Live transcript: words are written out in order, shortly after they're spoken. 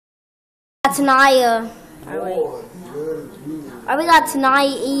got Tanaya. We got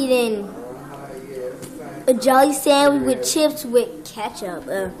Tanaya eating a jelly sandwich with chips with ketchup.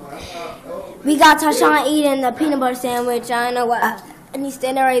 We got Tashawn eating a peanut butter sandwich. I don't know what. And he's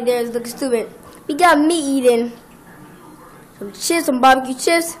standing right there looking stupid. We got me eating some chips, some barbecue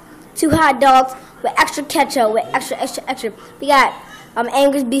chips, 2 hot dogs with extra ketchup, with extra. We got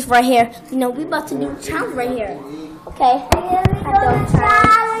Angus beef right here. You know, we about to do a challenge right here. Okay.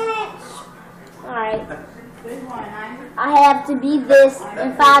 Alright. I have to beat this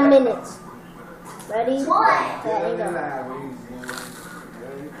in 5 minutes. Ready? What? There you go.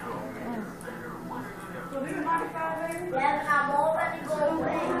 Yeah, I'm already going to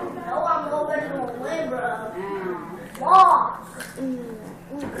win. No, I'm already going to win, bro. Lost.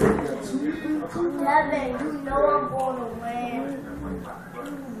 Devin, you know I'm going to win.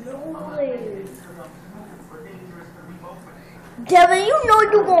 Devin, you know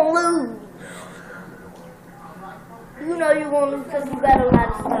you're going to lose. You know you're going to lose because you got a lot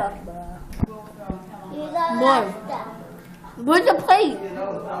of stuff, bro. You got a lot of stuff. Where's the plate?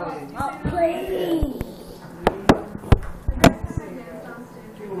 My plate.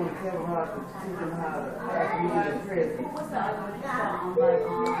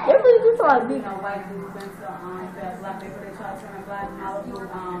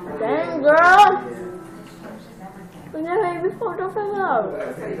 Dang, girl. We never had before, don't fell out.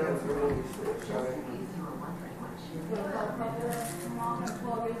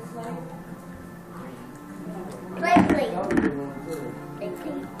 Play.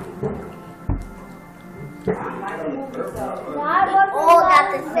 All got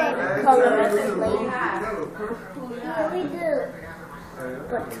the same color as the plate. We do.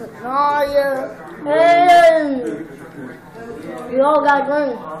 But Tanaya, hey, we all got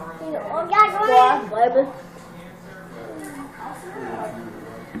green. We all got green. Baby.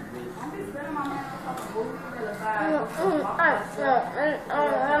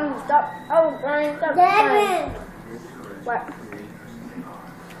 Devin. What?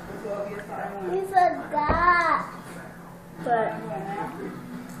 You forgot. What?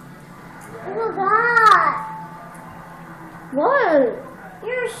 You forgot. What?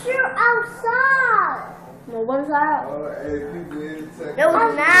 Your shoe outside. No one's out. No,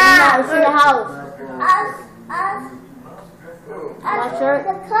 it's not. It's in the house. My shirt.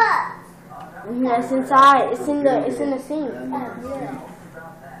 The cup. Yeah, it's inside. It's in the sink.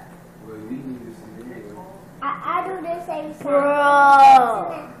 I do the same thing. Bro.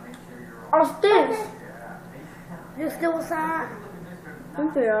 Our sticks. You're still inside? I think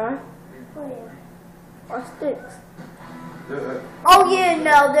they are. Our sticks. Oh yeah,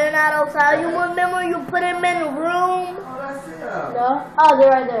 no, they're not outside. You remember you put them in the room? No? Oh, they're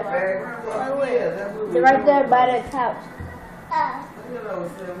right there. They're right there by the couch.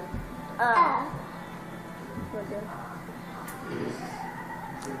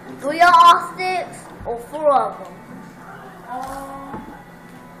 Do y'all all sticks or 4 of them?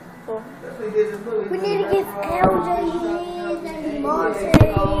 4. We need to get LJ and Monte.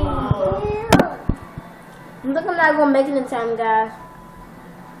 Look, I'm not gonna make it in time, guys.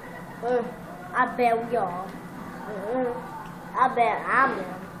 I bet we are. I bet I'm in.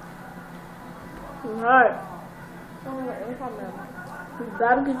 Alright. You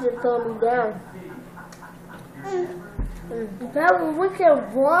gotta just throw me down. Devin, we can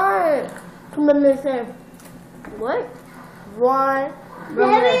run. Come on, listen. What? Run.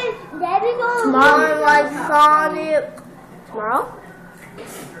 Devin goes run like Sonic. Tomorrow?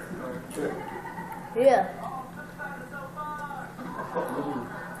 Yeah.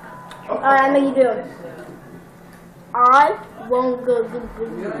 Alright, I know you do. I won't go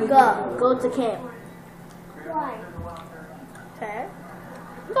to camp. Why? Okay.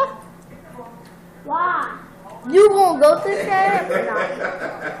 Why? You won't go to camp? No.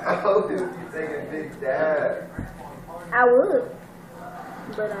 I hope you take a big dab. I would.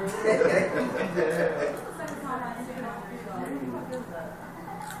 But I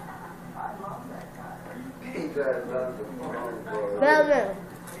Devin,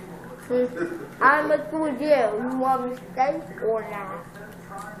 I'm a food deal. You want me to stay or not?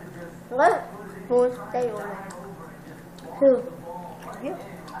 What? You want to stay or not? Who? You?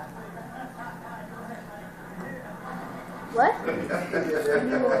 What? You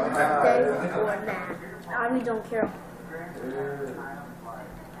want to stay or not? I really don't care.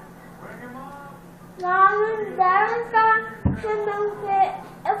 Mom and Dad are going to it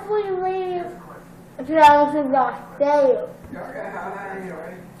if we leave. If you don't think I'll stay.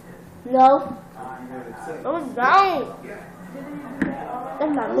 No. Oh, don't.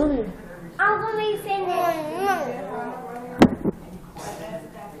 That's not moving. I'm going to be singing.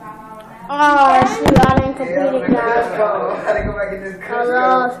 Oh, shoot, I didn't complete Yeah, it, guys. I had to go back in this I country.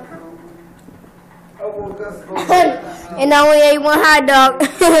 lost. I woke up supposed to And I only ate one hot dog.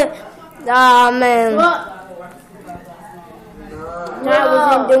 Oh, man. I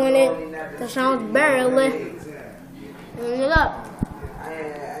wasn't doing it. The sound's barely. Turn it up. I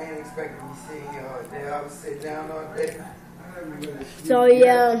ain't expecting to be sitting here all day. I was sitting down all day. So,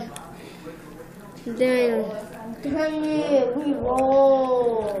 yeah. Then, we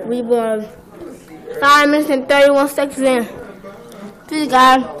roll. We won 5 minutes and 31 seconds in. Peace,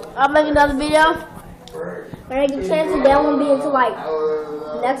 guys. I'll make another video. When I get a chance, that won't be until like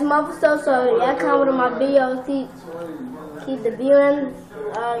next month or so. So, yeah, comment on my videos. Keep the viewing.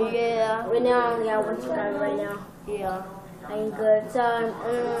 Yeah. Right now, I only got 1 subscriber right now. Yeah. I ain't good. So,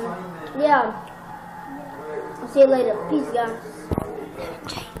 yeah. I'll see you later. Peace, guys.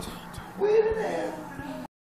 Wait a minute.